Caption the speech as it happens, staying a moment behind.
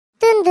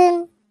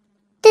dun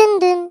dun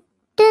dun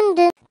dun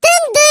dun dun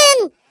dun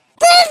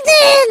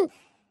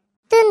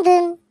dun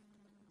dun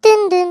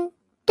dun dun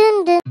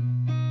dun dun.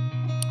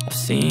 I've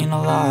seen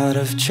a lot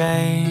of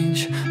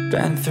change,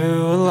 been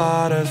through a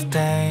lot of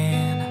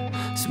pain.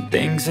 Some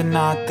things are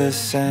not the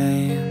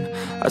same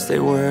as they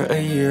were a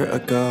year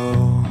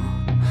ago,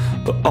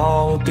 but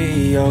all will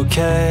be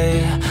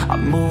okay. I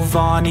move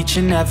on each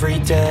and every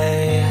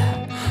day.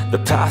 The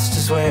past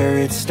is where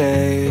it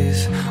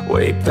stays,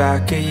 way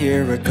back a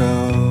year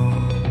ago.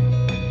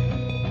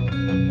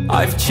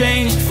 I've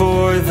changed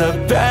for the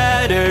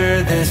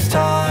better this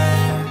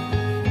time.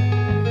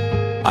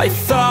 I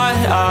thought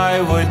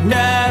I would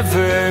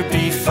never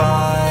be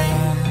fine.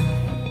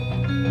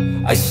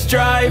 I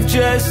strive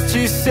just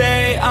to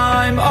say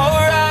I'm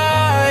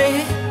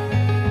alright,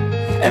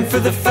 and for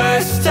the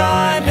first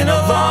time in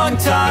a long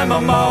time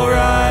I'm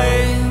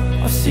alright.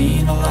 I've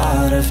seen a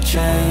lot of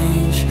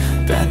change,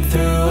 been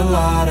through a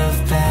lot of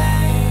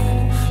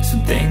pain.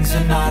 Some things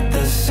are not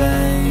the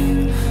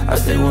same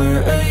as they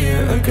were a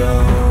year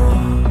ago,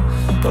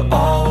 but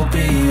all will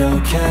be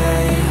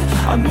okay.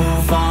 I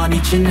move on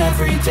each and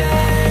every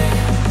day.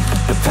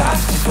 The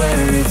past is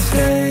where it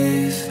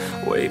stays,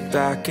 way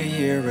back a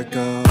year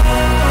ago.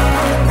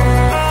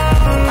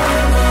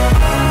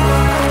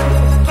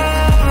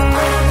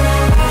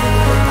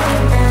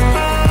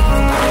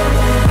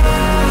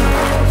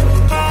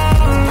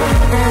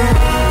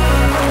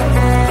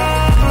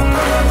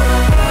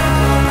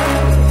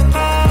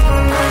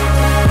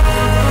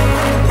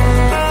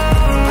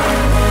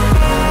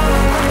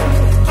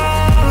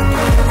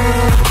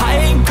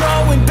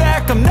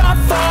 I'm not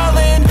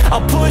falling,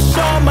 I'll push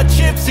all my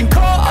chips and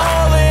call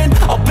all in.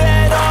 I'll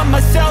bet on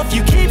myself,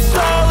 you keep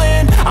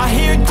stalling. I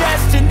hear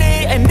destiny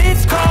and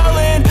it's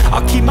calling.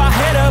 I'll keep my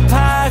head up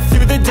high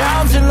through the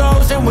downs and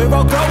lows, and we're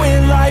all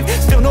growing life.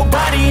 Still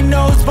nobody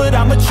knows, but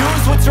I'ma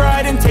choose what's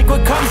right and take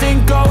what comes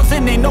and goes.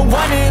 And ain't no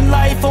one in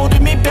life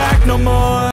holding me back no more.